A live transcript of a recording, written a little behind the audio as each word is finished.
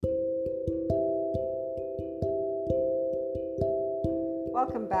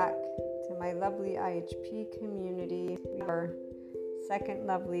Welcome back to my lovely IHP community. Our second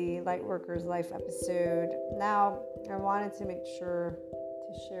lovely Lightworkers Life episode. Now, I wanted to make sure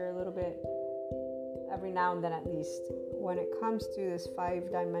to share a little bit every now and then at least when it comes to this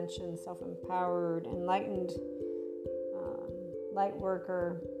 5-dimension, self-empowered, enlightened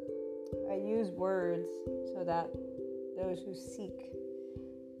Lightworker. I use words so that those who seek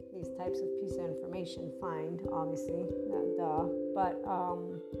these types of pieces of information find, obviously, but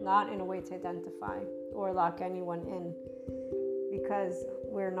not in a way to identify or lock anyone in, because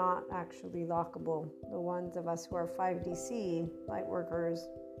we're not actually lockable. The ones of us who are 5DC light workers,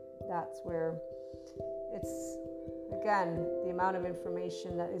 that's where it's, again, the amount of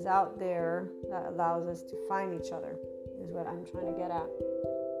information that is out there that allows us to find each other is what I'm trying to get at.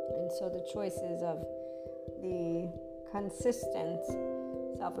 And so the choices of the consistent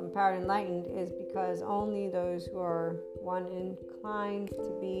self-empowered enlightened is because only those who are inclined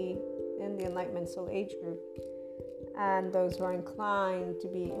to be in the enlightenment soul age group and those who are inclined to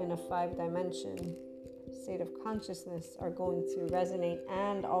be in a 5-dimension state of consciousness are going to resonate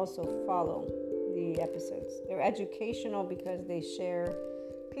and also follow the episodes. They're educational because they share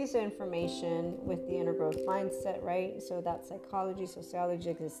piece of information with the inner growth mindset, right? So that's psychology,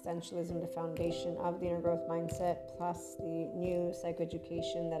 sociology, existentialism, the foundation of the inner growth mindset, plus the new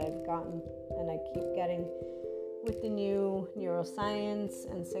psychoeducation that I've gotten and I keep getting with the new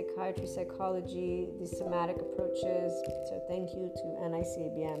neuroscience and psychiatry, psychology, the somatic approaches. So thank you to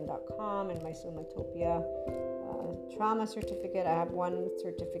nicabm.com and my Somatopia trauma certificate. I have one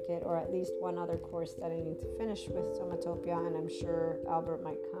certificate or at least one other course that I need to finish with Somatopia, and I'm sure Albert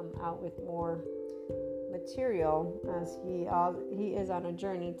might come out with more material as he is on a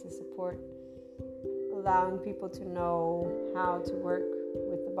journey to support allowing people to know how to work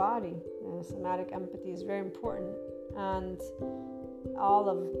with the body. Somatic empathy is very important, and all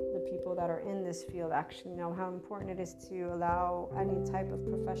of the people that are in this field actually know how important it is to allow any type of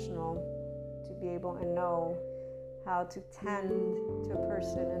professional to be able to know how to tend to a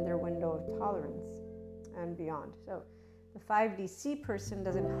person in their window of tolerance and beyond. So the 5DC person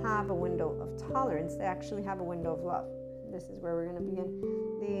doesn't have a window of tolerance, they actually have a window of love. This is where we're going to begin.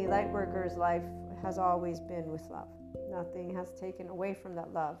 The Lightworker's life has always been with love. Nothing has taken away from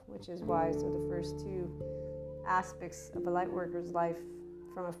that love, which is why, so the first two aspects of a Lightworker's life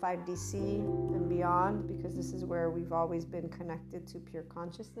from a 5DC and beyond, because this is where we've always been connected to pure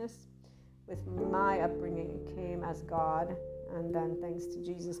consciousness. With my upbringing, it came as God, and then thanks to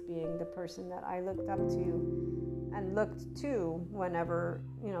Jesus being the person that I looked up to and looked to whenever,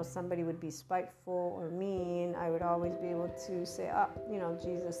 somebody would be spiteful or mean, I would always be able to say,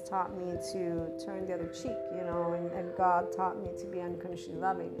 Jesus taught me to turn the other cheek, and God taught me to be unconditionally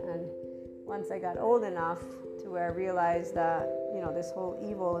loving. And once I got old enough to where I realized that, this whole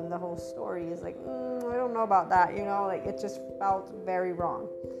evil and the whole story is like, I don't know about that, it just felt very wrong.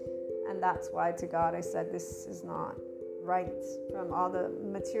 And that's why to God I said, this is not right. From all the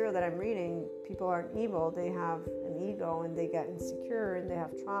material that I'm reading, people aren't evil. They have an ego and they get insecure and they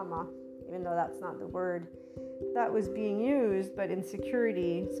have trauma, even though that's not the word that was being used, but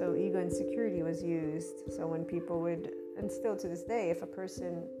insecurity, so ego insecurity was used. So when people would, and still to this day, if a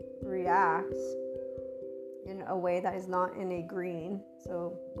person reacts in a way that is not in a green,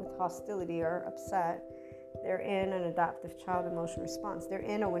 so with hostility or upset, they're in an adaptive child emotional response. They're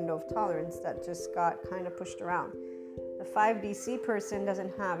in a window of tolerance that just got kind of pushed around. The 5DC person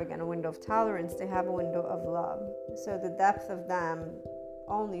doesn't have, again, a window of tolerance. They have a window of love. So the depth of them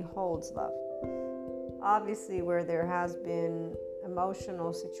only holds love. Obviously, where there has been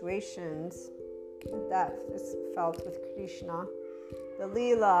emotional situations, the depth is felt with Krishna. The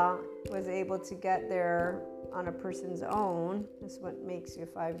Leela was able to get there on a person's own. That's what makes you a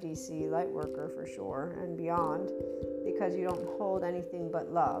 5DC light worker for sure and beyond, because you don't hold anything but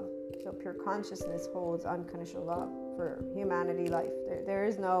love. So pure consciousness holds unconditional love for humanity life. There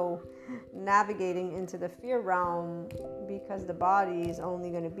is no navigating into the fear realm, because the body is only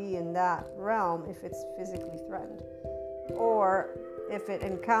going to be in that realm if it's physically threatened, or if it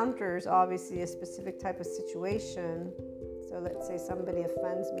encounters obviously a specific type of situation. So let's say somebody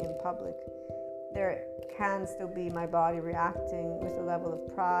offends me in public, there can still be my body reacting with a level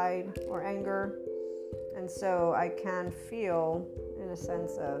of pride or anger. And so I can feel in a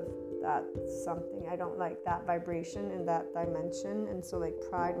sense of that's something I don't like, that vibration in that dimension. And so like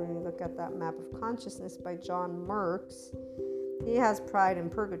pride, when you look at that map of consciousness by John Merckx, he has pride in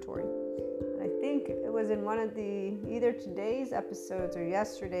purgatory. And I think it was in one of the either today's episodes or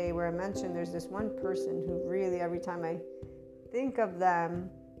yesterday where I mentioned there's this one person who really, every time I think of them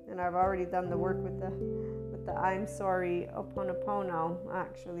and I've already done the work with the I'm sorry Ho'oponopono,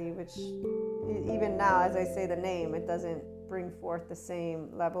 actually, which even now, as I say the name, it doesn't bring forth the same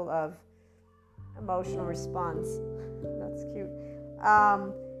level of emotional response. That's cute.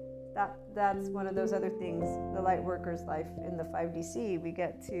 That's one of those other things, the light worker's life in the 5DC. We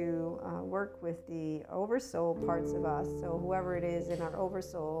get to work with the oversoul parts of us. So whoever it is in our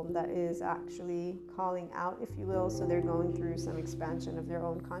oversoul that is actually calling out, if you will, so they're going through some expansion of their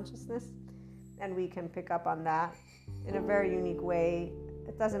own consciousness. And we can pick up on that in a very unique way.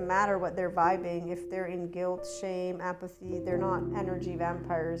 It doesn't matter what they're vibing. If they're in guilt, shame, apathy, they're not energy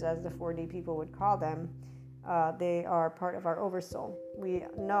vampires as the 4D people would call them. They are part of our oversoul. We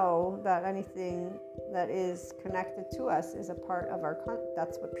know that anything that is connected to us is a part of our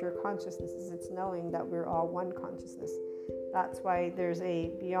that's what pure consciousness is. It's knowing that we're all one consciousness. That's why there's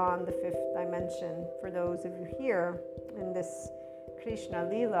a beyond the fifth dimension for those of you here in this Krishna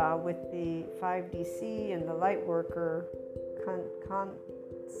Lila with the 5DC and the light worker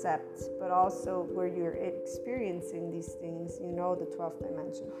concept, but also where you're experiencing these things, you know, the 12th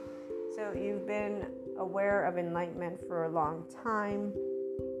dimension. So you've been aware of enlightenment for a long time,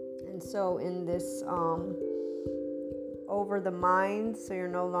 and so in this over the mind, so you're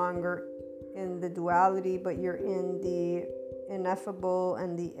no longer in the duality, but you're in the ineffable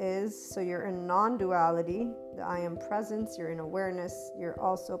and the is. So you're in non-duality, the I am presence, you're in awareness, you're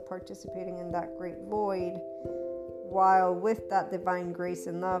also participating in that great void while with that divine grace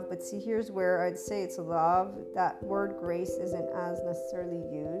and love. But see, here's where I'd say it's love. That word grace isn't as necessarily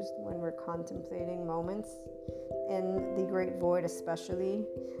used when we're contemplating moments in the great void especially.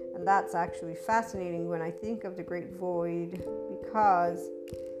 And that's actually fascinating when I think of the great void, because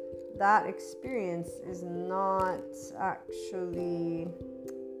that experience is not actually,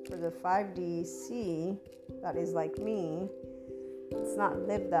 for the 5DC that is like me, it's not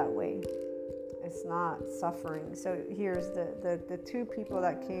lived that way. It's not suffering. So here's the two people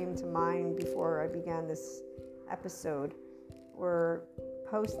that came to mind before I began this episode were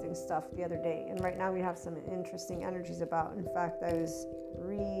posting stuff the other day, and right now we have some interesting energies about. In fact, I was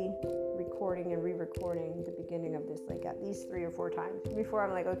recording and re-recording the beginning of this like at least 3 or 4 times before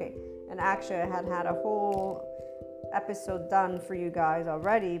I'm like, okay. And actually I had a whole episode done for you guys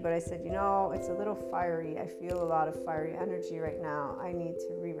already, but I said, you know, it's a little fiery. I feel a lot of fiery energy right now. I need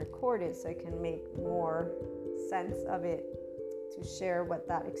to re-record it so I can make more sense of it, to share what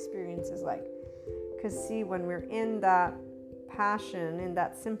that experience is like. Because see, when we're in that passion, in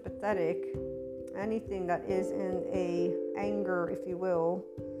that sympathetic, anything that is in a anger, if you will,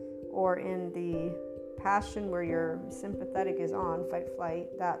 or in the passion where your sympathetic is on fight flight,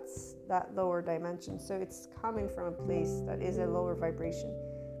 that's that lower dimension. So it's coming from a place that is a lower vibration.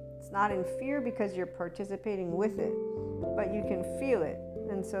 It's not in fear because you're participating with it, but you can feel it.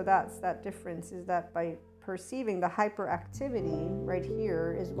 And so that's that difference, is that by perceiving the hyperactivity right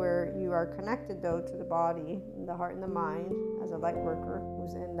here is where you are connected though to the body, the heart and the mind as a light worker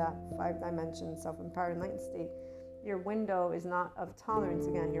who's in that 5-dimension self-empowered enlightened state. Your window is not of tolerance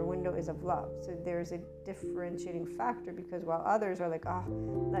again, your window is of love. So there's a differentiating factor, because while others are like,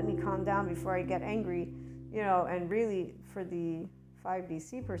 let me calm down before I get angry, you know, and really for the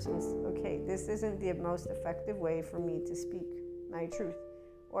 5DC persons, okay, this isn't the most effective way for me to speak my truth,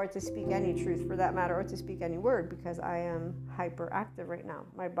 or to speak any truth for that matter, or to speak any word, because I am hyperactive right now.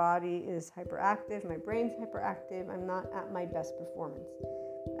 My body is hyperactive, my brain's hyperactive, I'm not at my best performance.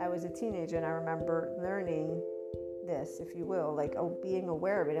 I was a teenager and I remember learning this, if you will, like being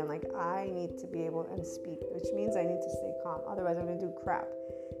aware of it, and like I need to be able to speak, which means I need to stay calm, otherwise I'm going to do crap.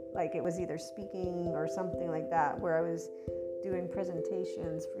 Like it was either speaking or something like that, where I was doing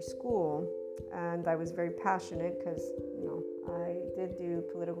presentations for school, and I was very passionate because, you know, I did do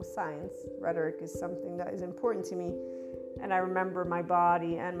political science. Rhetoric is something that is important to me, and I remember my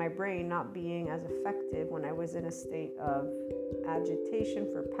body and my brain not being as effective when I was in a state of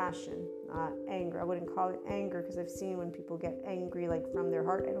agitation for passion, not anger. I wouldn't call it anger, because I've seen when people get angry like from their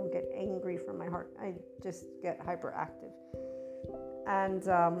heart. I don't get angry from my heart, I just get hyperactive. And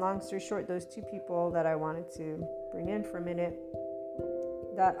long story short, those two people that I wanted to bring in for a minute,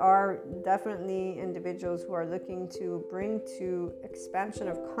 that are definitely individuals who are looking to bring to expansion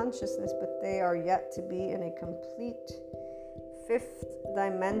of consciousness, but they are yet to be in a complete 5th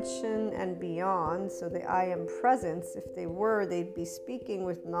dimension and beyond. So the I am presence, if they were, they'd be speaking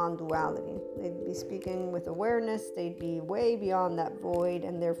with non-duality. They'd be speaking with awareness. They'd be way beyond that void,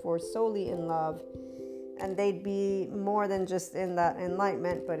 and therefore solely in love. And they'd be more than just in that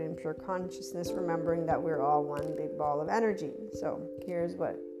enlightenment, but in pure consciousness, remembering that we're all one big ball of energy. So here's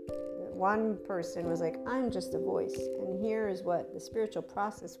what one person was like, I'm just a voice. And here is what the spiritual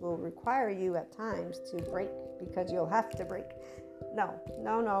process will require you at times to break, because you'll have to break. No.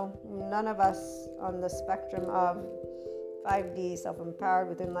 None of us on the spectrum of 5D, self-empowered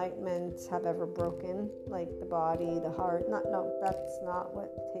with enlightenment, have ever broken, like the body, the heart. No, that's not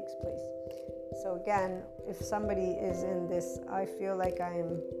what takes place. So again, if somebody is in this, I feel like I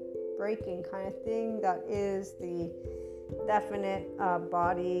am breaking kind of thing, that is the definite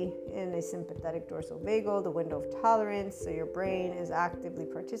body in a sympathetic dorsal vagal, the window of tolerance. So your brain is actively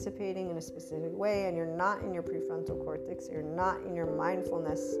participating in a specific way, and you're not in your prefrontal cortex, you're not in your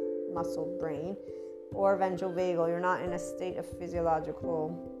mindfulness muscle brain, or ventral vagal. You're not in a state of physiological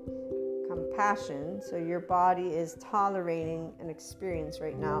compassion. So your body is tolerating an experience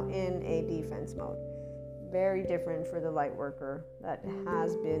right now in a defense mode. Very different for the light worker that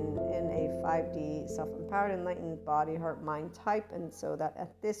has been in a 5D self-empowered, enlightened body, heart, mind type. And so that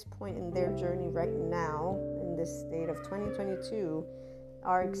at this point in their journey right now, in this state of 2022,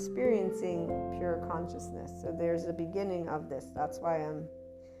 are experiencing pure consciousness. So there's a beginning of this. That's why I'm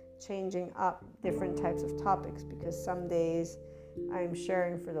changing up different types of topics, because some days I'm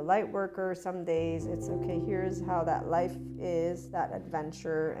sharing for the light worker, some days it's okay, here's how that life is, that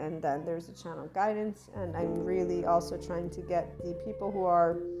adventure, and then there's a channel guidance. And I'm really also trying to get the people who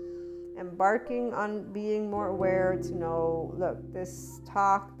are embarking on being more aware to know, look, this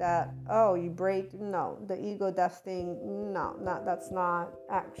talk that, oh, you break, no, the ego death thing, no, that's not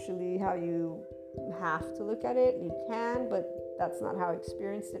actually how you have to look at it. You can, but that's not how I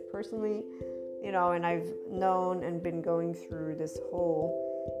experienced it personally. And I've known and been going through this whole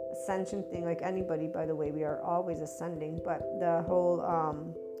ascension thing, like anybody, by the way, we are always ascending, but the whole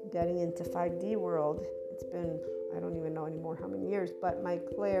getting into 5D world, it's been, I don't even know anymore how many years, but my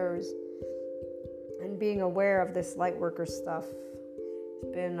clairs and being aware of this light worker stuff, it's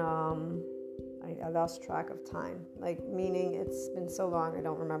been, I lost track of time, like meaning it's been so long, I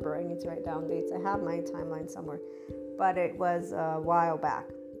don't remember. I need to write down dates. I have my timeline somewhere, but it was a while back.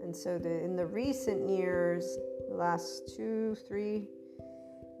 And so in the recent years, the last 2, 3,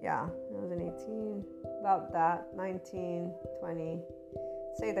 2018, about that, 19, 20,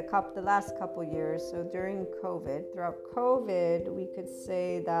 say the last couple years. So during COVID, throughout COVID, we could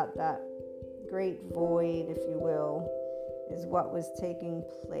say that great void, if you will, is what was taking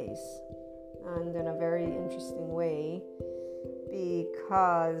place. And in a very interesting way,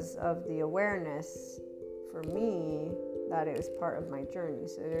 because of the awareness for me that it was part of my journey.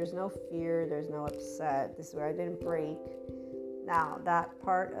 So there's no fear, there's no upset. This is where I didn't break. Now, that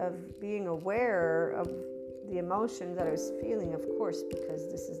part of being aware of the emotions that I was feeling, of course, because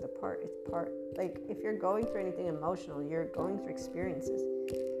this is it's part, like if you're going through anything emotional, you're going through experiences.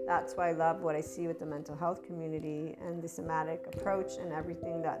 That's why I love what I see with the mental health community and the somatic approach and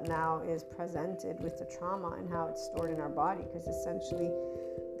everything that now is presented with the trauma and how it's stored in our body, because essentially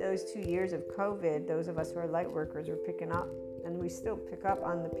those 2 years of COVID, those of us who are light workers were picking up, and we still pick up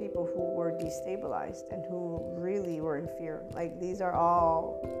on the people who were destabilized and who really were in fear. Like these are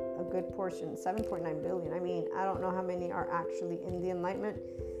all a good portion, 7.9 billion. I mean, I don't know how many are actually in the enlightenment,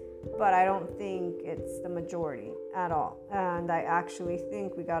 but I don't think it's the majority at all. And I actually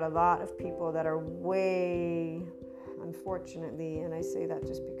think we got a lot of people that are way, unfortunately, and I say that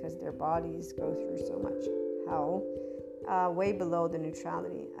just because their bodies go through so much hell, way below the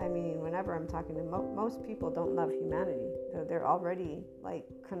neutrality. I mean, whenever I'm talking to most people don't love humanity. They're already like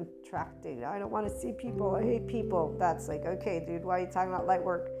contracted. I don't want to see people. I hate people. That's like, okay, dude, why are you talking about light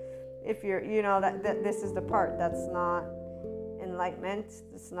work? If you're, that this is the part that's not enlightenment,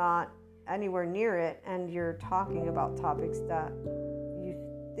 it's not anywhere near it, and you're talking about topics that you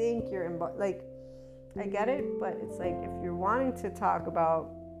think you're like, I get it, but it's like if you're wanting to talk about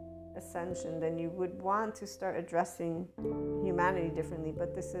ascension, then you would want to start addressing humanity differently.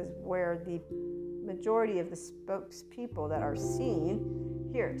 But this is where the majority of the spokespeople that are seen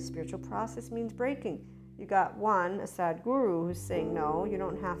here, spiritual process means breaking. You got a Sadhguru who's saying, no, you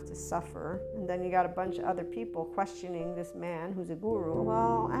don't have to suffer. And then you got a bunch of other people questioning this man who's a guru.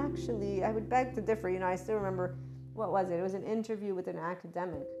 Well, actually, I would beg to differ. I still remember, what was it? It was an interview with an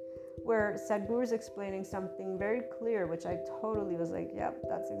academic where Sadhguru's explaining something very clear, which I totally was like, yep,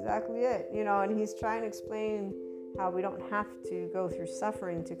 that's exactly it. And he's trying to explain how we don't have to go through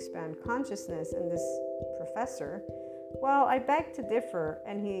suffering to expand consciousness. And this professor, well, I beg to differ,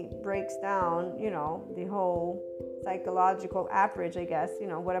 and he breaks down, the whole psychological average, I guess.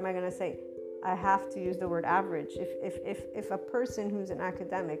 What am I going to say? I have to use the word average. If a person who's an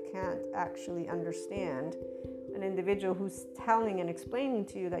academic can't actually understand an an individual who's telling and explaining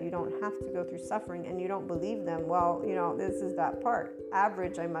to you that you don't have to go through suffering and you don't believe them, well, this is that part.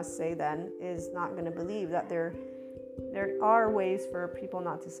 Average, I must say, then, is not going to believe that there are ways for people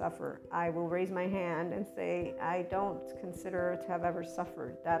not to suffer. I will raise my hand and say I don't consider to have ever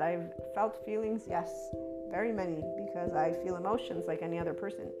suffered. That I've felt feelings, yes, very many, because I feel emotions like any other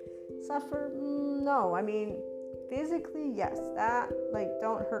person. Suffer? No. I mean, physically, yes. That,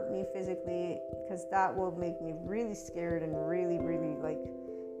 don't hurt me physically, because that will make me really scared and really, really,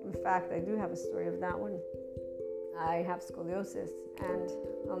 in fact, I do have a story of that one. I have scoliosis, and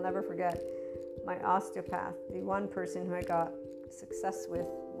I'll never forget my osteopath, the one person who I got success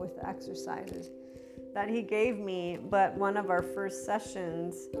with the exercises that he gave me. But one of our first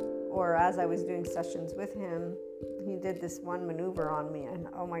sessions, or as I was doing sessions with him, he did this one maneuver on me, and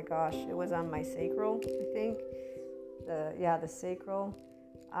oh my gosh, it was on my sacral, I think. The sacral.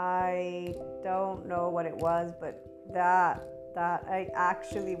 I don't know what it was, but that I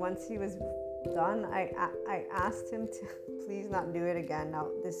actually, once he was done, I asked him to please not do it again. Now,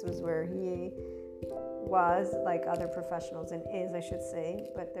 this was where he was, like other professionals, and is, I should say,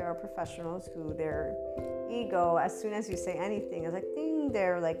 but there are professionals who their ego, as soon as you say anything, is like, ding,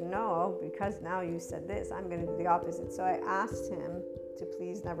 they're like, no, because now you said this, I'm going to do the opposite. So I asked him to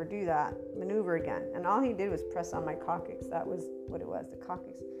please never do that maneuver again. And all he did was press on my coccyx. That was what it was, the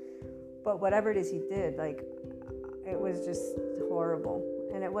coccyx. But whatever it is he did, it was just horrible.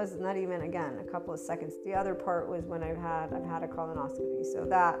 And it was not even, again, a couple of seconds. The other part was when I've had a colonoscopy. So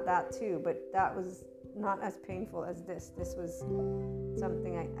that too, but that was not as painful as this. This was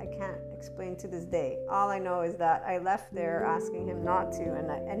something I can't explain to this day. All I know is that I left there asking him not to,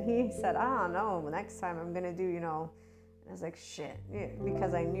 and he said, no, next time I'm gonna do, And I was like, shit,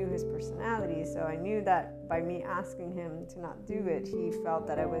 because I knew his personality. So I knew that by me asking him to not do it, he felt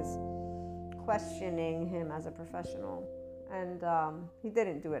that I was questioning him as a professional. And he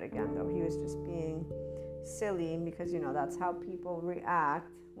didn't do it again, though. He was just being silly, because that's how people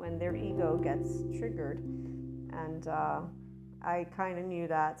react when their ego gets triggered. And I kind of knew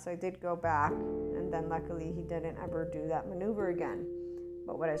that, so I did go back, and then luckily he didn't ever do that maneuver again.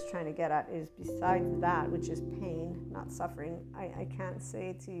 But what I was trying to get at is, besides that, which is pain, not suffering, I can't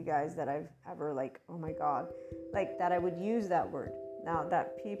say to you guys that I've ever oh my God, that I would use that word. Now,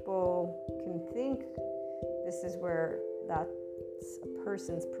 that people can think this is where that's a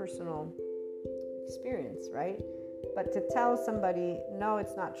person's personal experience, right? But to tell somebody, no,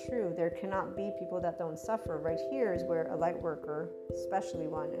 it's not true, there cannot be people that don't suffer, right here is where a light worker, especially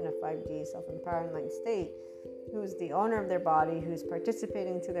one in a 5D self-empowered enlightened state, who's the owner of their body, who's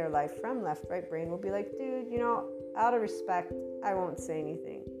participating to their life from left, right brain, will be like, dude, out of respect, I won't say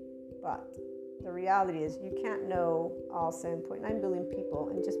anything. But the reality is, you can't know all 7.9 billion people,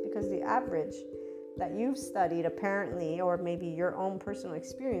 and just because the average that you've studied apparently, or maybe your own personal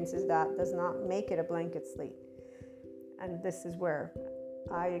experience is that, does not make it a blanket slate. And this is where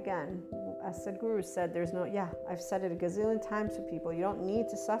again, as Sadhguru said, I've said it a gazillion times to people, you don't need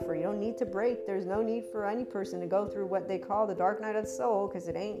to suffer, you don't need to break, there's no need for any person to go through what they call the dark night of the soul, because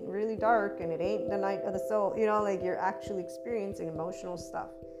it ain't really dark, and it ain't the night of the soul, you're actually experiencing emotional stuff.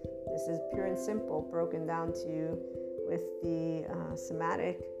 This is pure and simple, broken down to with the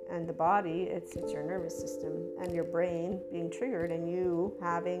somatic and the body, it's your nervous system and your brain being triggered, and you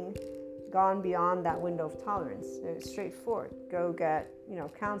having gone beyond that window of tolerance. It's straightforward. Go get,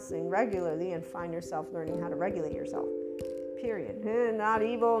 counseling regularly and find yourself learning how to regulate yourself. Period. Not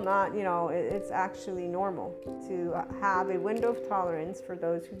evil, not, it's actually normal to have a window of tolerance for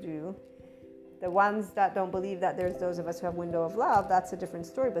those who do. The ones that don't believe that there's those of us who have window of love, that's a different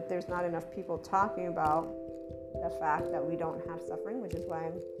story, but there's not enough people talking about the fact that we don't have suffering, which is why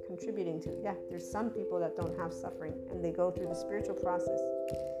I'm contributing to. There's some people that don't have suffering, and they go through the spiritual process,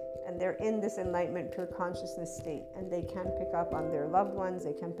 and they're in this enlightenment, pure consciousness state, and they can pick up on their loved ones,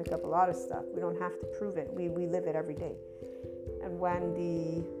 they can pick up a lot of stuff. We don't have to prove it, we live it every day. And when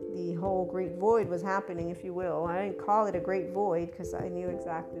the whole great void was happening, if you will, I didn't call it a great void because I knew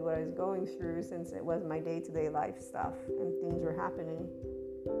exactly what I was going through, since it was my day-to-day life stuff and things were happening.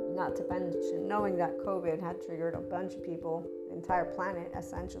 Not to mention knowing that COVID had triggered a bunch of people, the entire planet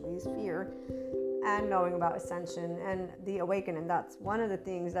essentially, is fear, and knowing about ascension and the awakening. That's one of the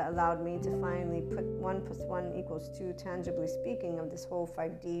things that allowed me to finally put 1 + 1 = 2, tangibly speaking, of this whole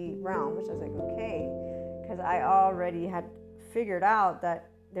 5D realm, which I was like, okay, because I already had figured out that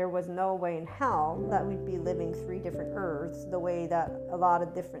there was no way in hell that we'd be living 3 different earths, the way that a lot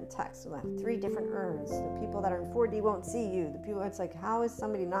of different texts will have 3 different earths. The people that are in 4D won't see you. The people, it's like, how is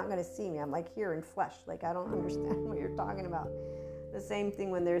somebody not going to see me? I'm here in flesh. I don't understand what you're talking about. The same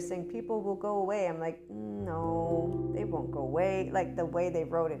thing when they're saying people will go away. I'm like, no, they won't go away. Like the way they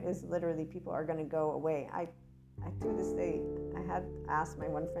wrote it is literally people are going to go away. I to this day, I had asked my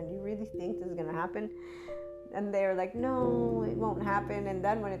one friend, do you really think this is going to happen? And they're like, no, it won't happen. And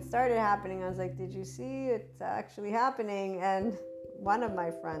then when it started happening, I was like, did you see it's actually happening? And one of my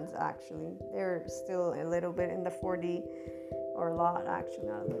friends, actually, they're still a little bit in the 4D, or a lot, actually,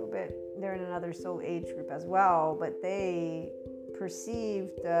 not a little bit. They're in another soul age group as well, but they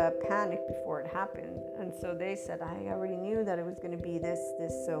perceived the panic before it happened. And so they said, I already knew that it was going to be this.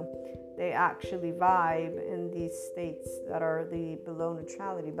 So they actually vibe in these states that are the below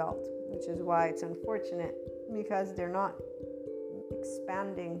neutrality belt, which is why it's unfortunate, because they're not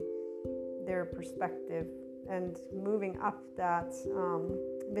expanding their perspective and moving up that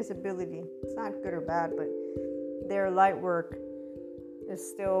visibility. It's not good or bad, but their light work is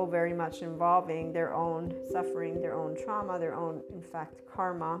still very much involving their own suffering, their own trauma, their own, in fact,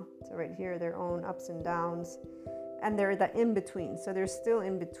 karma. So right here, their own ups and downs, and they're the in-between. So they're still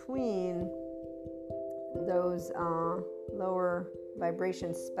in between those lower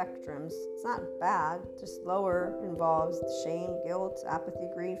vibration spectrums. It's not bad, just lower involves shame, guilt, apathy,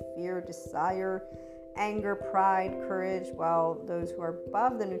 grief, fear, desire, anger, pride, courage, while those who are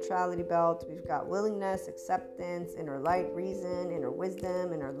above the neutrality belt, we've got willingness, acceptance, inner light, reason, inner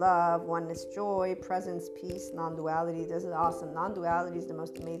wisdom, inner love, oneness, joy, presence, peace, non-duality. This is awesome. Non-duality is the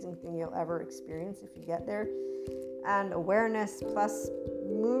most amazing thing you'll ever experience if you get there. And awareness, plus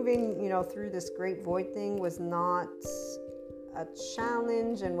moving, through this great void thing was not a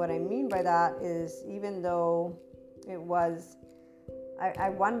challenge. And what I mean by that is, even though it was, I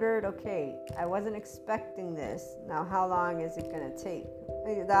wondered, okay, I wasn't expecting this. Now, how long is it going to take?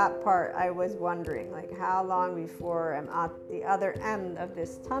 That part I was wondering, like, how long before I'm at the other end of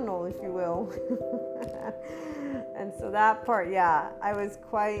this tunnel, if you will. And so that part, yeah, I was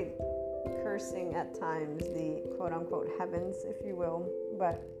quite cursing at times the quote-unquote heavens, if you will.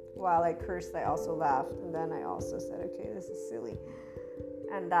 But while I cursed, I also laughed. And then I also said, okay, this is silly.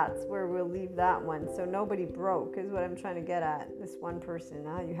 And that's where we'll leave that one. So nobody broke is what I'm trying to get at. This one person,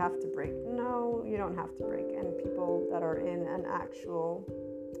 you have to break. No, you don't have to break. And people that are in an actual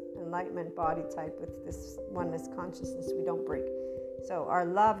enlightenment body type with this oneness consciousness, we don't break. So our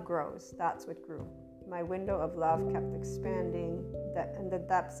love grows. That's what grew. My window of love kept expanding, and the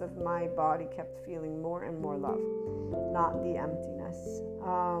depths of my body kept feeling more and more love, not the emptiness.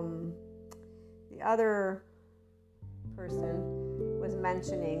 The other person was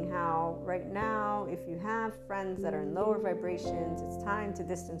mentioning how right now, if you have friends that are in lower vibrations, it's time to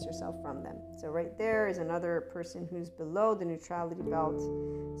distance yourself from them. So right there is another person who's below the neutrality belt.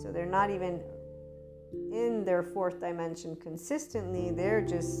 So they're not even in their fourth dimension consistently. They're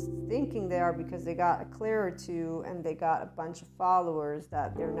just thinking they are because they got a clear or two and they got a bunch of followers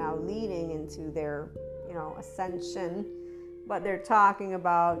that they're now leading into their, ascension. But they're talking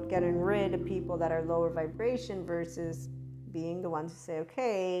about getting rid of people that are lower vibration versus being the ones who say,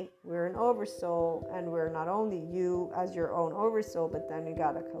 okay, we're an oversoul, and we're not only you as your own oversoul, but then you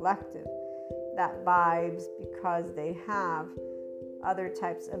got a collective that vibes because they have other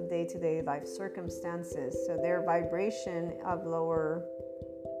types of day-to-day life circumstances. So their vibration of lower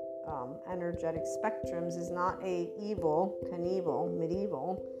energetic spectrums is not evil, Knievel,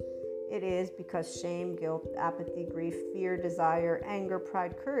 medieval. It is because shame, guilt, apathy, grief, fear, desire, anger,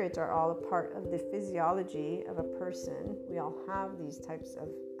 pride, courage are all a part of the physiology of a person. We all have these types of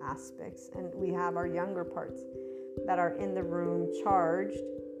aspects, and we have our younger parts that are in the room charged.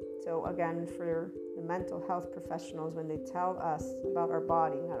 So again, for the mental health professionals, when they tell us about our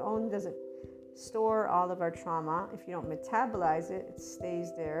body, not only does it store all of our trauma, if you don't metabolize it, it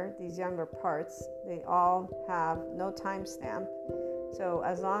stays there. These younger parts, they all have no timestamp. So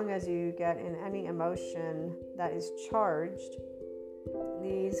as long as you get in any emotion that is charged,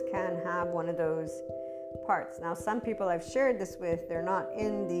 these can have one of those parts. Now, some people I've shared this with, they're not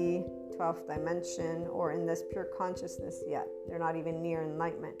in the 12th dimension or in this pure consciousness yet. They're not even near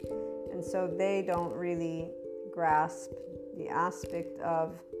enlightenment. And so they don't really grasp the aspect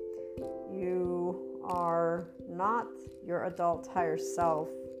of you are not your adult higher self,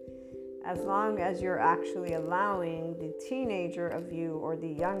 as long as you're actually allowing the teenager of you or the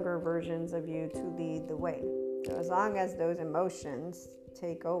younger versions of you to lead the way. So as long as those emotions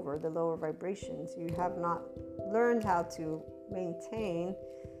take over, the lower vibrations, you have not learned how to maintain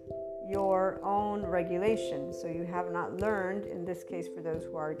your own regulation. So you have not learned, in this case for those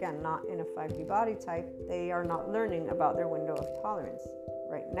who are, again, not in a 5D body type, they are not learning about their window of tolerance.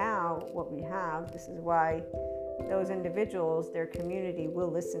 Right now, what we have, this is why those individuals, their community will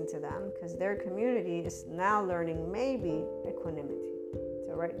listen to them, because their community is now learning maybe equanimity.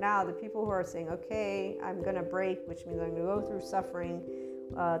 right now, the people who are saying, okay, I'm going to break, which means I'm going to go through suffering,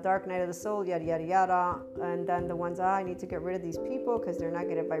 dark night of the soul, yada, yada, yada. And then the ones, I need to get rid of these people because they're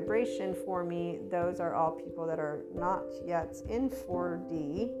negative vibration for me. Those are all people that are not yet in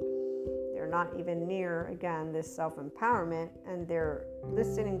 4D. They're not even near, again, this self-empowerment. And they're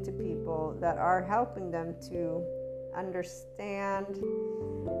listening to people that are helping them to understand,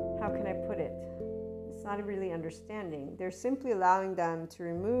 how can I put it? It's not really understanding. They're simply allowing them to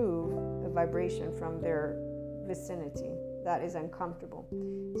remove a vibration from their vicinity that is uncomfortable.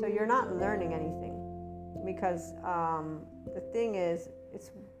 So you're not learning anything, because the thing is,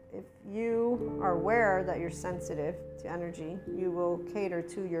 it's if you are aware that you're sensitive to energy, you will cater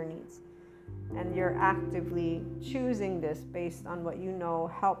to your needs. And you're actively choosing this based on what you know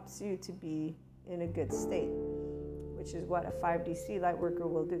helps you to be in a good state, which is what a 5DC light worker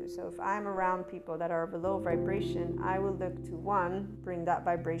will do. So if I'm around people that are below vibration, I will look to, one, bring that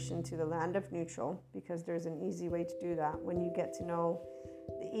vibration to the land of neutral, because there's an easy way to do that when you get to know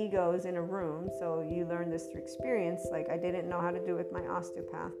the egos in a room. So you learn this through experience. Like, I didn't know how to do it with my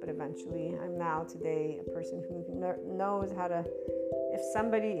osteopath, but eventually I'm now today a person who knows how to, if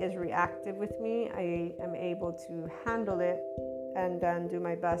somebody is reactive with me, I am able to handle it and then do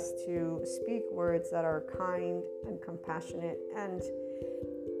my best to speak words that are kind and compassionate, and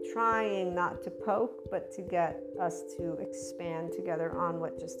trying not to poke, but to get us to expand together on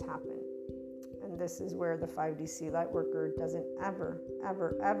what just happened. And this is where the 5DC light worker doesn't ever,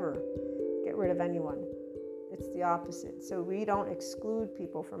 ever, ever get rid of anyone. It's the opposite. So we don't exclude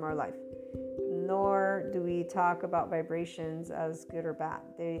people from our life, nor do we talk about vibrations as good or bad.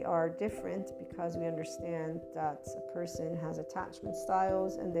 They are different because we understand that a person has attachment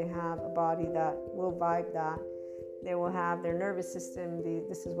styles, and they have a body that will vibe that. They will have their nervous system.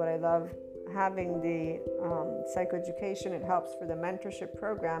 This is what I love, having the psychoeducation. It helps for the mentorship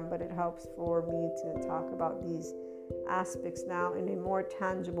program, but it helps for me to talk about these aspects now in a more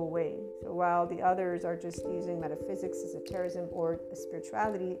tangible way. So while the others are just using metaphysics, esotericism, or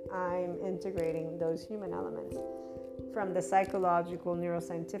spirituality, I'm integrating those human elements from the psychological,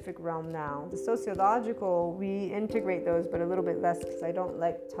 neuroscientific realm now. The sociological, we integrate those, but a little bit less, because I don't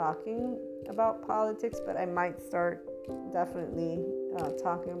like talking about politics, but I might start definitely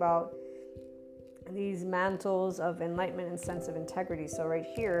talking about these mantles of enlightenment and sense of integrity. So right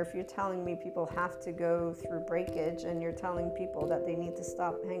here, if you're telling me people have to go through breakage, and you're telling people that they need to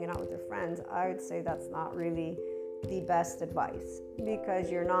stop hanging out with their friends, I would say that's not really the best advice,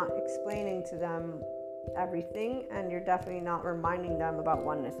 because you're not explaining to them everything, and you're definitely not reminding them about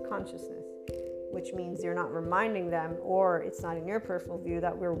oneness consciousness, which means you're not reminding them, or it's not in your peripheral view,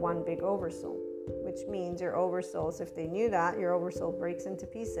 that we're one big oversoul. Which means your oversouls, if they knew that, your oversoul breaks into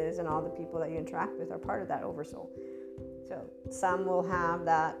pieces, and all the people that you interact with are part of that oversoul. So some will have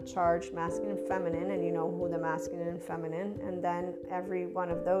that charged masculine and feminine, and you know who the masculine and feminine, and then every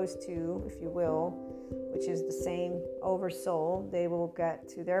one of those two, if you will, which is the same oversoul, they will get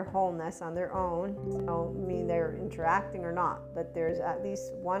to their wholeness on their own. So, I mean, they're interacting or not, but there's at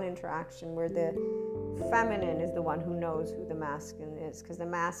least one interaction where the feminine is the one who knows who the masculine is, because the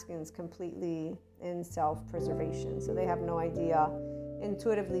masculine is completely in self-preservation. So they have no idea,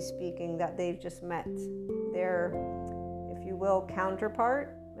 intuitively speaking, that they've just met their, if you will,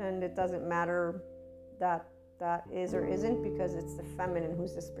 counterpart, and it doesn't matter that that is or isn't, because it's the feminine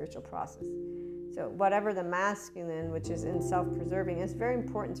who's the spiritual process. So whatever the masculine, which is in self-preserving, it's very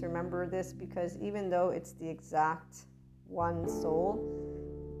important to remember this, because even though it's the exact one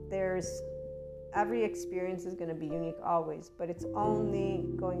soul, there's every experience is going to be unique always, but it's only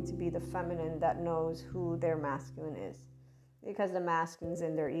going to be the feminine that knows who their masculine is, because the masculine's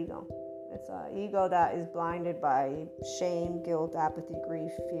in their ego. It's an ego that is blinded by shame, guilt, apathy,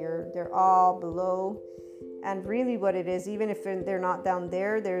 grief, fear. They're all below. And really what it is, even if they're not down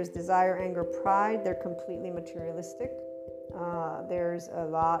there, there's desire, anger, pride. They're completely materialistic. There's a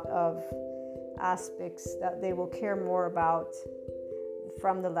lot of aspects that they will care more about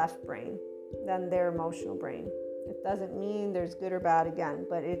from the left brain than their emotional brain. It doesn't mean there's good or bad again,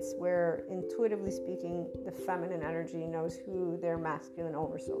 but it's where, intuitively speaking, the feminine energy knows who their masculine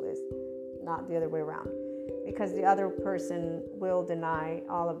oversoul is, not the other way around. Because the other person will deny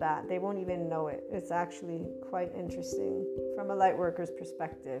all of that. They won't even know it. It's actually quite interesting from a light worker's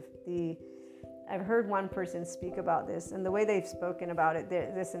perspective. I've heard one person speak about this, and the way they've spoken about it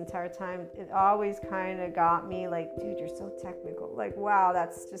this entire time, it always kind of got me like, dude, you're so technical. Like, wow,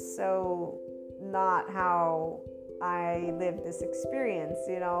 that's just so not how I live this experience,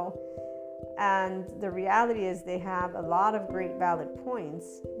 you know. And the reality is they have a lot of great valid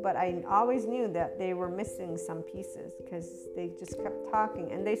points, but I always knew that they were missing some pieces because they just kept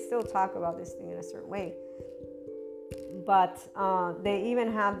talking, and they still talk about this thing in a certain way. But they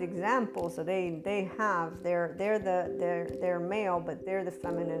even have the example. So they're male, but they're the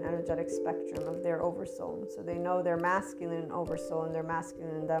feminine energetic spectrum of their oversoul. So they know their masculine oversoul and their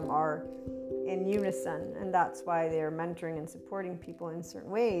masculine and them are in unison, and that's why they're mentoring and supporting people in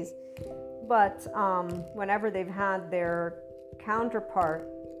certain ways. But whenever they've had their counterpart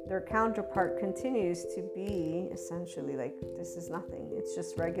continues to be essentially like, this is nothing. It's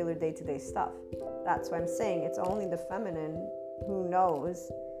just regular day-to-day stuff. That's why I'm saying it's only the feminine who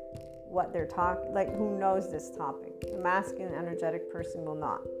knows what they're talking, like who knows this topic. The masculine energetic person will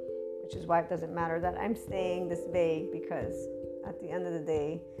not, which is why it doesn't matter that I'm staying this vague, because at the end of the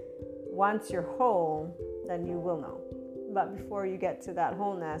day, once you're whole, then you will know. But before you get to that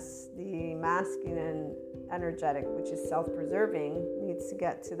wholeness, the masculine energetic, which is self-preserving, needs to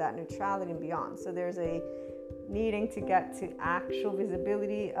get to that neutrality and beyond. So there's a needing to get to actual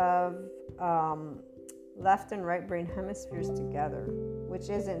visibility of left and right brain hemispheres together, which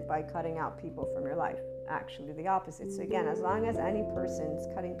isn't by cutting out people from your life. Actually, the opposite. So again, as long as any person's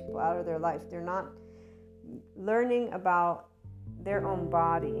cutting people out of their life, they're not learning about their own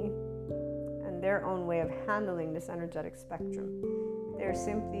body and their own way of handling this energetic spectrum. They're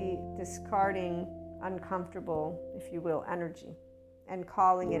simply discarding uncomfortable, if you will, energy and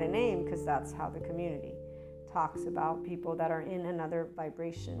calling it a name, because that's how the community talks about people that are in another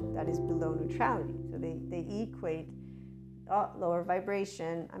vibration that is below neutrality. So they equate, lower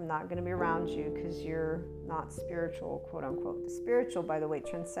vibration, I'm not going to be around you because you're not spiritual, quote unquote. The spiritual, by the way,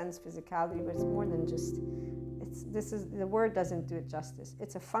 transcends physicality, but it's more than just, the word doesn't do it justice.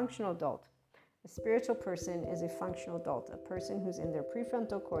 It's a functional adult. A spiritual person is a functional adult, a person who's in their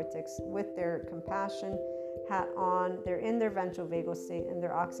prefrontal cortex with their compassion hat on, they're in their ventral vagal state, and their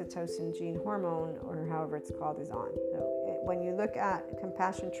oxytocin gene hormone, or however it's called, is on. So when you look at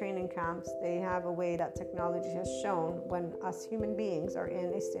compassion training camps, they have a way that technology has shown when us human beings are in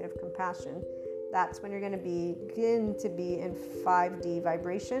a state of compassion, that's when you're going to begin to be in 5D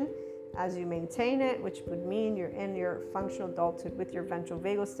vibration. As you maintain it, which would mean you're in your functional adulthood with your ventral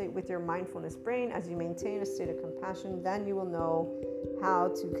vagal state, with your mindfulness brain, as you maintain a state of compassion, then you will know how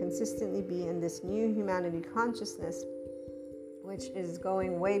to consistently be in this new humanity consciousness, which is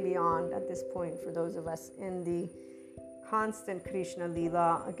going way beyond at this point for those of us in the constant Krishna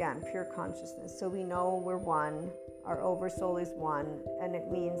Lila, again, pure consciousness. So we know we're one, our oversoul is one, and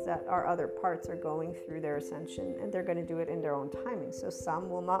it means that our other parts are going through their ascension, and they're going to do it in their own timing. So some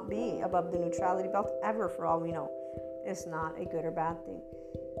will not be above the neutrality belt ever, for all we know. It's not a good or bad thing.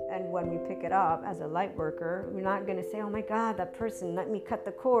 And when we pick it up as a light worker, we're not going to say, oh my God, that person, let me cut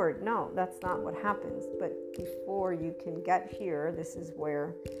the cord. No, that's not what happens. But before you can get here, this is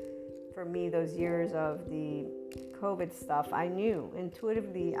where, for me, those years of the COVID stuff, I knew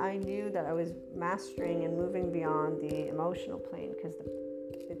intuitively, I knew that I was mastering and moving beyond the emotional plane, because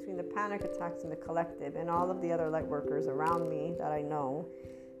between the panic attacks and the collective and all of the other light workers around me that I know,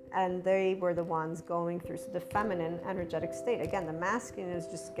 and they were the ones going through. So the feminine energetic state, again, the masculine is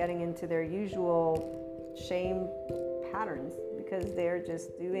just getting into their usual shame patterns because they're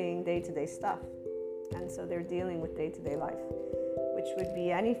just doing day-to-day stuff. And so they're dealing with day-to-day life, which would be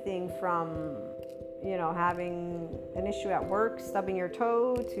anything from, having an issue at work, stubbing your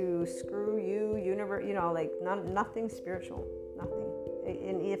toe, to screw you, universe, like nothing spiritual, nothing.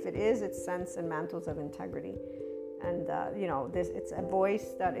 And if it is, it's sense and mantles of integrity. And, it's a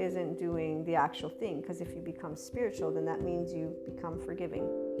voice that isn't doing the actual thing. Because if you become spiritual, then that means you become forgiving.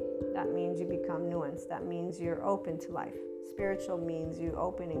 That means you become nuanced. That means you're open to life. Spiritual means you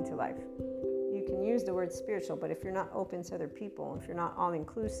opening to life. You can use the word spiritual, but if you're not open to other people, if you're not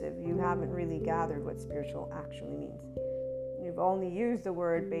all-inclusive, you haven't really gathered what spiritual actually means. You've only used the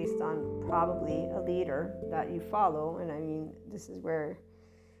word based on probably a leader that you follow. And I mean, this is where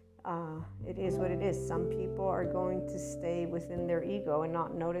it is what it is. Some people are going to stay within their ego and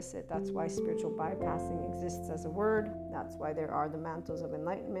not notice it. That's why spiritual bypassing exists as a word. That's why there are the mantles of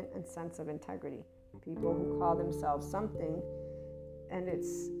enlightenment and sense of integrity. People who call themselves something, and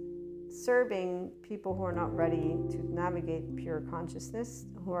it's serving people who are not ready to navigate pure consciousness,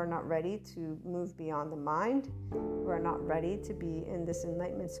 who are not ready to move beyond the mind, who are not ready to be in this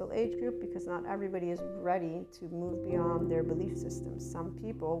enlightenment soul age group, because not everybody is ready to move beyond their belief systems. Some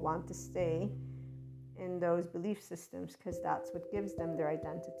people want to stay in those belief systems because that's what gives them their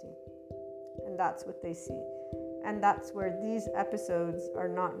identity, and that's what they see. And that's where these episodes are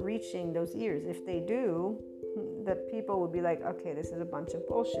not reaching those ears. If they do, the people would be like, okay, this is a bunch of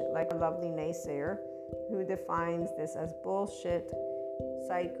bullshit. Like a lovely naysayer who defines this as bullshit,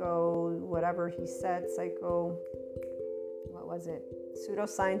 psycho, whatever he said, what was it?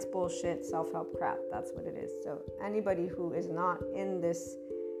 Pseudoscience bullshit, self-help crap. That's what it is. So anybody who is not in this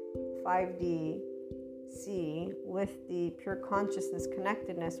 5D C with the pure consciousness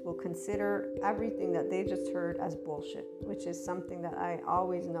connectedness will consider everything that they just heard as bullshit, which is something that I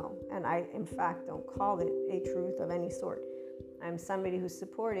always know. And I, in fact, don't call it a truth of any sort. I'm somebody who's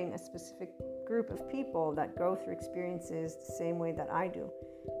supporting a specific group of people that go through experiences the same way that I do.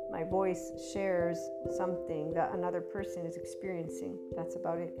 My voice shares something that another person is experiencing. That's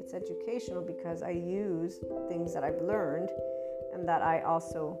about it. It's educational because I use things that I've learned and that I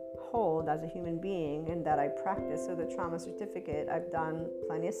also hold as a human being and that I practice. So the trauma certificate, I've done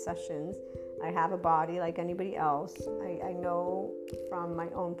plenty of sessions. I have a body like anybody else. I know from my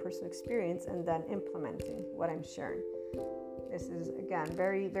own personal experience and then implementing what I'm sharing. This is, again,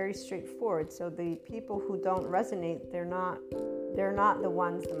 very, very straightforward. So the people who don't resonate, they're not the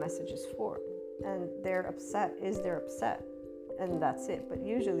ones the message is for. And their upset is their upset. And that's it. But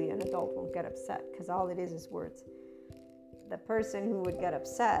usually an adult won't get upset because all it is words. The person who would get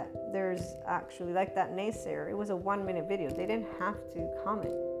upset, there's actually, like that naysayer, it was a 1-minute video. They didn't have to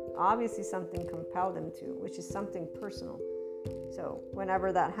comment. Obviously something compelled them to, which is something personal. So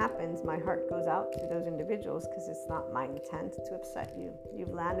whenever that happens, my heart goes out to those individuals because it's not my intent to upset you.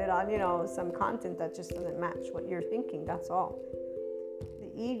 You've landed on, some content that just doesn't match what you're thinking. That's all.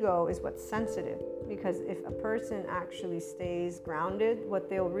 The ego is what's sensitive, because if a person actually stays grounded, what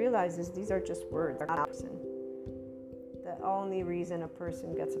they'll realize is these are just words. They're not a person. The only reason a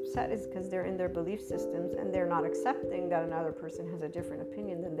person gets upset is because they're in their belief systems and they're not accepting that another person has a different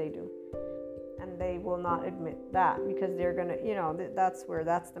opinion than they do. And they will not admit that because they're going to,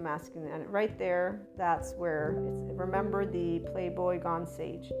 that's the masculine. And right there, that's where remember the playboy gone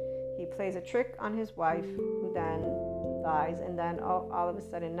sage. He plays a trick on his wife who then dies. And then all of a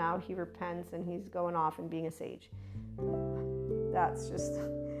sudden now he repents and he's going off and being a sage. That's just,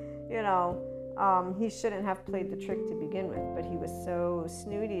 he shouldn't have played the trick to begin with, but he was so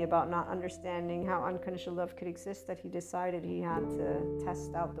snooty about not understanding how unconditional love could exist that he decided he had to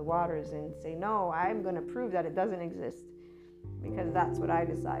test out the waters and say, no, I'm going to prove that it doesn't exist, because that's what I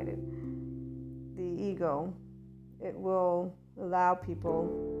decided. The ego, it will allow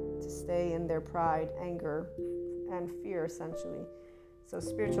people to stay in their pride, anger, and fear, essentially. So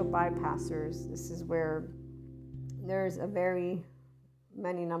spiritual bypassers, this is where there's a very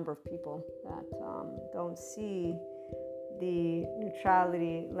many number of people that don't see the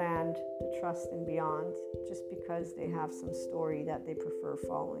neutrality, land, the trust, and beyond, just because they have some story that they prefer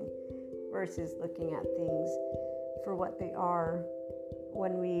following, versus looking at things for what they are.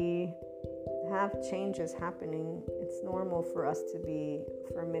 When we have changes happening, it's normal for us to be,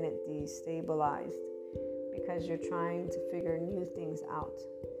 for a minute, destabilized, because you're trying to figure new things out.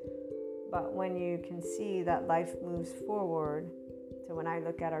 But when you can see that life moves forward, so when I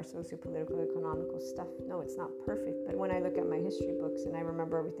look at our socio-political, economical stuff, no, it's not perfect. But when I look at my history books and I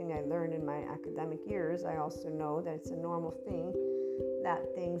remember everything I learned in my academic years, I also know that it's a normal thing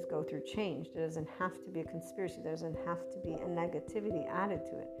that things go through change. There doesn't have to be a conspiracy. There doesn't have to be a negativity added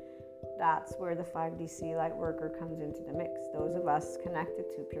to it. That's where the 5DC light worker comes into the mix. Those of us connected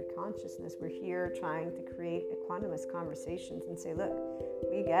to pure consciousness, we're here trying to create equanimous conversations and say, look,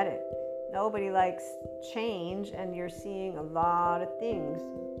 we get it. Nobody likes change, and you're seeing a lot of things.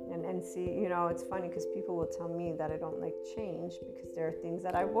 And see, it's funny because people will tell me that I don't like change because there are things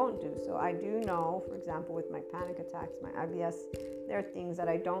that I won't do. So I do know, for example, with my panic attacks, my IBS, there are things that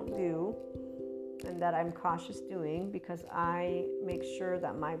I don't do and that I'm cautious doing because I make sure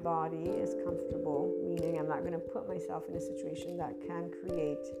that my body is comfortable, meaning I'm not going to put myself in a situation that can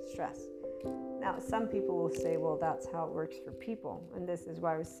create stress. Now, some people will say, well, that's how it works for people. And this is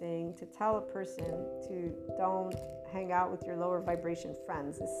why I was saying to tell a person to don't hang out with your lower vibration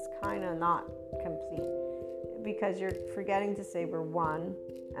friends. This is kind of not complete, because you're forgetting to say we're one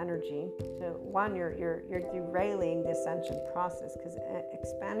energy. So one, you're derailing the ascension process, because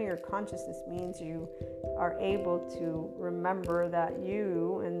expanding your consciousness means you are able to remember that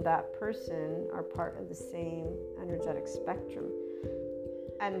you and that person are part of the same energetic spectrum.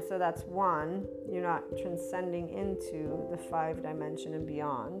 And so that's one, you're not transcending into the 5 dimension and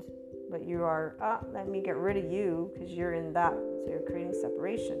beyond, but you are, let me get rid of you because you're in that, so you're creating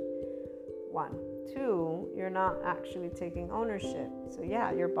separation. 1. 2, you're not actually taking ownership. So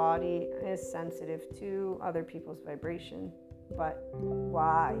yeah, your body is sensitive to other people's vibration, but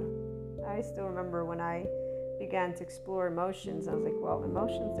why? I still remember when I began to explore emotions, I was like, well,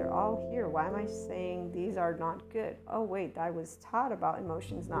 emotions, they're all here. Why am I saying these are not good? Oh, wait, I was taught about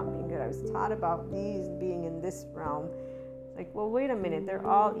emotions not being good. I was taught about these being in this realm. It's like, well, wait a minute, they're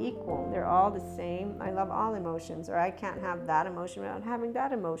all equal. They're all the same. I love all emotions, or I can't have that emotion without having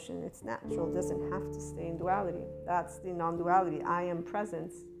that emotion. It's natural. It doesn't have to stay in duality. That's the non-duality. I am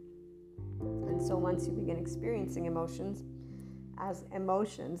presence. And so once you begin experiencing emotions as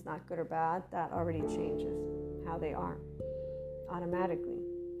emotions, not good or bad, that already changes how they are automatically.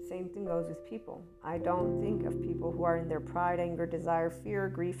 Same thing goes with people. I don't think of people who are in their pride, anger, desire, fear,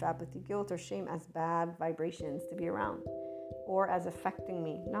 grief, apathy, guilt, or shame as bad vibrations to be around or as affecting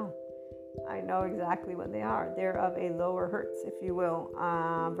me. No, I know exactly what they are. They're of a lower hertz, if you will,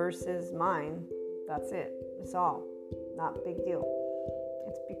 versus mine. That's it. It's all. Not big deal.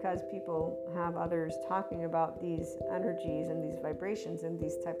 It's because people have others talking about these energies and these vibrations and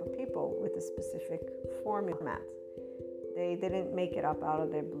these type of people with a specific format. They didn't make it up out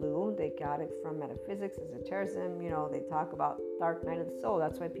of the blue. They got it from metaphysics, esotericism. They talk about dark night of the soul.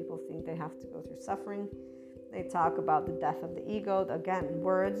 That's why people think they have to go through suffering. They talk about the death of the ego. Again,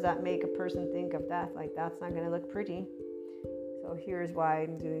 words that make a person think of death. Like, that's not going to look pretty. So here's why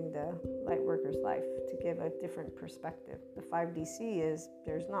I'm doing the light worker's life, to give a different perspective. The 5DC is,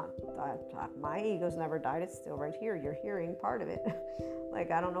 there's not, my ego's never died. It's still right here. You're hearing part of it.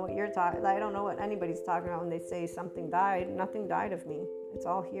 Like, I don't know what you're talking, I don't know what anybody's talking about when they say something died. Nothing died of me. It's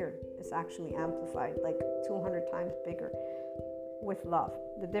all here. It's actually amplified, like 200 times bigger with love.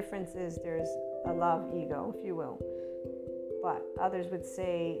 The difference is there's a love ego, if you will. But others would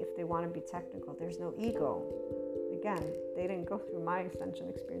say, if they want to be technical, there's no ego. Again, they didn't go through my ascension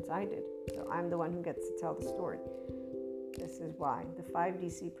experience. I did. So I'm the one who gets to tell the story. This is why the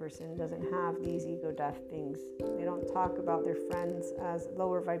 5DC person doesn't have these ego death things. They don't talk about their friends as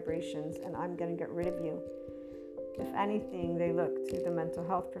lower vibrations and I'm going to get rid of you. If anything, they look to the mental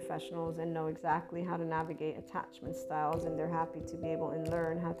health professionals and know exactly how to navigate attachment styles, and they're happy to be able and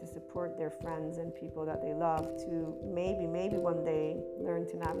learn how to support their friends and people that they love to maybe one day learn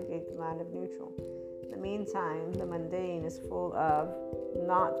to navigate the land of neutral. In the meantime, the mundane is full of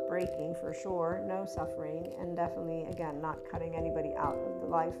not breaking for sure, no suffering, and definitely, again, not cutting anybody out of the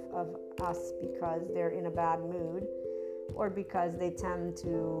life of us because they're in a bad mood or because they tend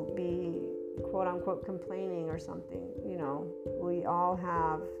to be quote unquote complaining or something. We all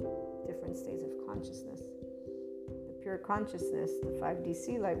have different states of consciousness. The pure consciousness, the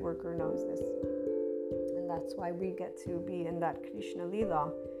 5DC light worker knows this. And that's why we get to be in that Krishna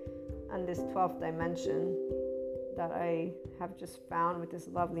Lila and this 12th dimension that I have just found with this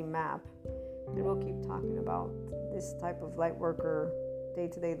lovely map. And we'll keep talking about this type of light worker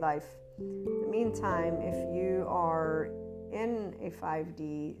day-to-day life. In the meantime, if you are in a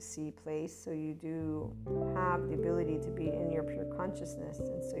 5DC place, so you do have the ability to be in your pure consciousness,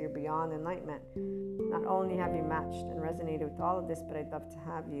 and so you're beyond enlightenment. Not only have you matched and resonated with all of this, but I'd love to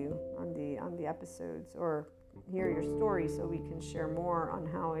have you on the episodes or hear your story so we can share more on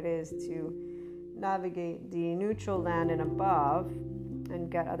how it is to navigate the neutral land and above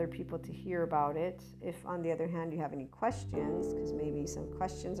and get other people to hear about it. If on the other hand you have any questions, because maybe some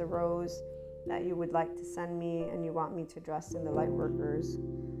questions arose that you would like to send me and you want me to address in the Lightworkers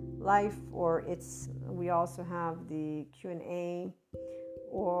life, or we also have the Q&A,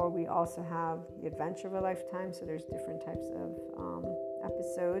 or we also have the Adventure of a Lifetime. So there's different types of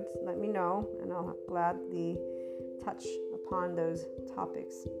episodes. Let me know and I'll gladly touch upon those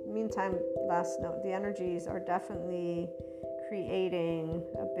topics. Meantime, last note, the energies are definitely creating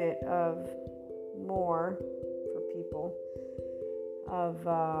a bit of more for people of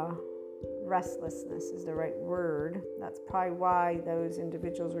restlessness is the right word. That's probably why those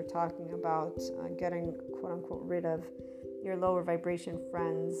individuals were talking about getting quote unquote rid of your lower vibration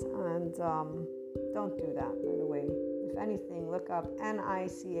friends, and don't do that, by the way. If anything, look up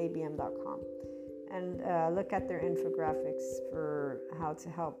nicabm.com and look at their infographics for how to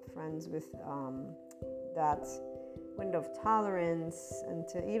help friends with that window of tolerance, and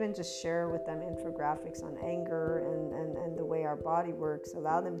to even just share with them infographics on anger and the way our body works.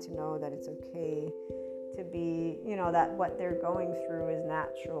 Allow them to know that it's okay to be, that what they're going through is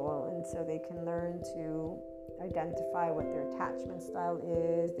natural, and so they can learn to identify what their attachment style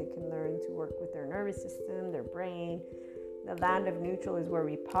is. They can learn to work with their nervous system, their brain. The land of neutral is where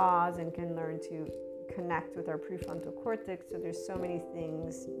we pause and can learn to connect with our prefrontal cortex. So there's so many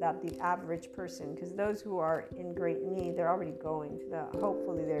things that the average person, because those who are in great need, they're already going to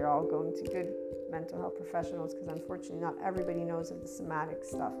hopefully they're all going to good mental health professionals, because unfortunately not everybody knows of the somatic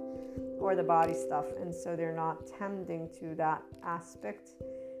stuff or the body stuff, and so they're not tending to that aspect.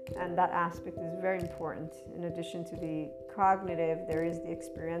 And that aspect is very important. In addition to the cognitive, there is the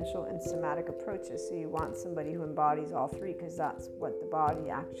experiential and somatic approaches. So you want somebody who embodies all three, because that's what the body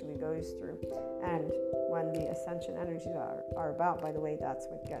actually goes through. And when the ascension energies are about, by the way, that's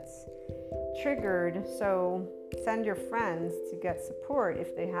what gets triggered. So send your friends to get support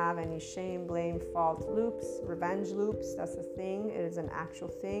if they have any shame, blame, fault loops, revenge loops. That's a thing. It is an actual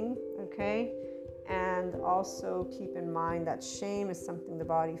thing, okay? And also keep in mind that shame is something the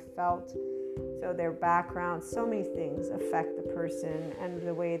body felt. So their background, so many things affect the person and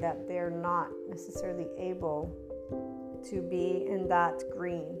the way that they're not necessarily able to be in that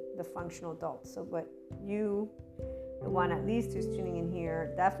green, the functional adult. So but you, the one at least who's tuning in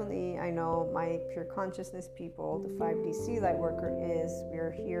here, definitely, I know my pure consciousness people, the 5D sea light worker is,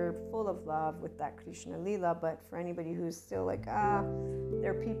 we're here full of love with that Krishna Lila. But for anybody who's still like,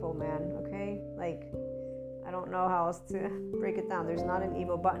 they're people, man, okay? Like, I don't know how else to break it down. There's not an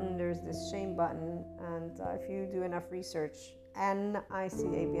evil button, there's this shame button. And if you do enough research,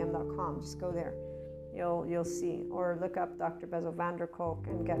 nicabm.com, just go there. You'll see, or look up Dr. Bessel van der Kolk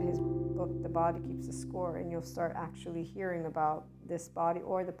and get his book, The Body Keeps the Score, and you'll start actually hearing about this body,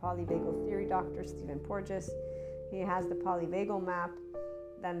 or the polyvagal theory, Dr. Stephen Porges. He has the polyvagal map.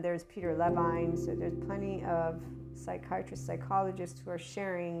 Then there's Peter Levine. So there's plenty of psychiatrists, psychologists who are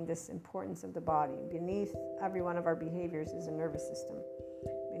sharing this importance of the body. Beneath every one of our behaviors is a nervous system.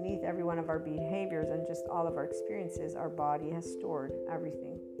 Beneath every one of our behaviors and just all of our experiences, our body has stored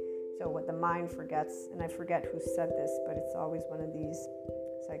everything. So what the mind forgets, and I forget who said this, but it's always one of these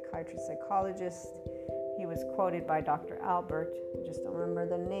psychiatrists, psychologists. He was quoted by Dr. Albert. I just don't remember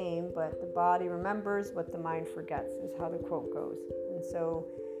the name, but the body remembers what the mind forgets is how the quote goes. And so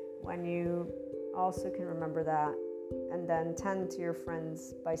when you also can remember that, and then tend to your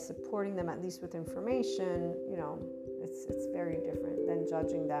friends by supporting them at least with information, it's very different than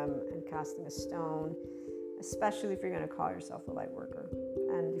judging them and casting a stone, especially if you're going to call yourself a light worker.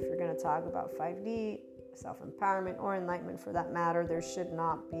 And if you're going to talk about 5D, self-empowerment, or enlightenment for that matter, there should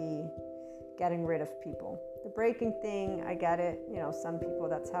not be getting rid of people. The breaking thing, I get it. Some people,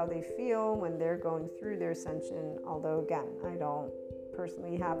 that's how they feel when they're going through their ascension. Although, again, I don't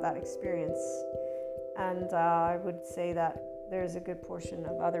personally have that experience. And I would say that there's a good portion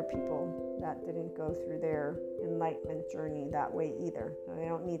of other people that didn't go through their enlightenment journey that way either. So they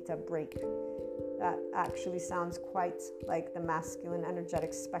don't need to break. That actually sounds quite like the masculine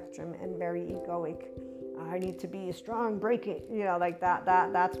energetic spectrum and very egoic. I need to be strong, break it, like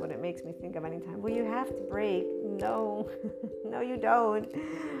that's what it makes me think of anytime. Well, you have to break. No, no, you don't.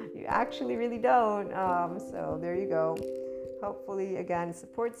 You actually really don't. So there you go. Hopefully, again,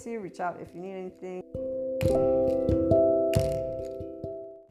 supports you. Reach out if you need anything.